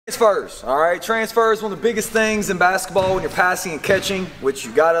Transfers, all right? Transfer is one of the biggest things in basketball when you're passing and catching, which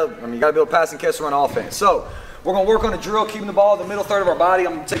you gotta be able to pass and catch to run offense. So we're gonna work on a drill, keeping the ball in the middle third of our body.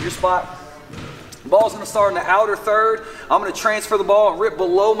 I'm gonna take your spot. The ball's gonna start in the outer third. I'm gonna transfer the ball and rip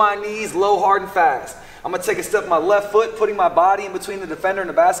below my knees, low, hard, and fast. I'm gonna take a step with my left foot, putting my body in between the defender and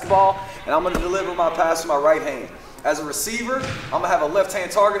the basketball, and I'm gonna deliver my pass with my right hand. As a receiver, I'm gonna have a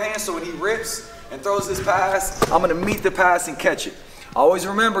left-hand target hand, so when he rips and throws this pass, I'm gonna meet the pass and catch it. Always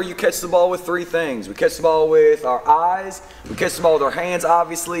remember, you catch the ball with three things. We catch the ball with our eyes, we catch the ball with our hands,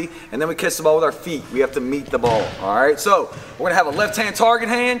 obviously, and then we catch the ball with our feet. We have to meet the ball, all right? So we're gonna have a left-hand target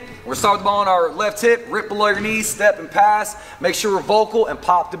hand. We're gonna start the ball on our left hip, rip below your knees, step and pass. Make sure we're vocal and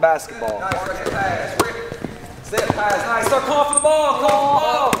pop the basketball. Nice, right pass, rip, step, pass, nice. Start calling for the ball,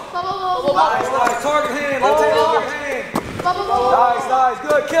 call for the ball. Nice, target hand, left-hand target hand. Nice,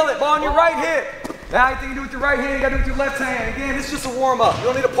 good, kill it, ball on your right hip. Now anything you do with your right hand, you gotta do with your left hand. Again, this is just a warm-up. You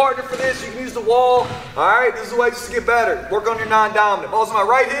don't need a partner for this. You can use the wall. All right, this is the way just to get better. Work on your non-dominant. Ball's on my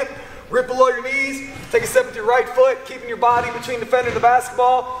right hip, rip below your knees, take a step with your right foot, keeping your body between the defender and the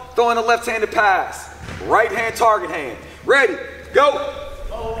basketball, throwing a left-handed pass. Right hand, target hand. Ready, go.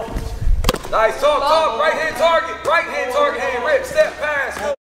 Nice, talk, right hand target hand, rip, step, pass.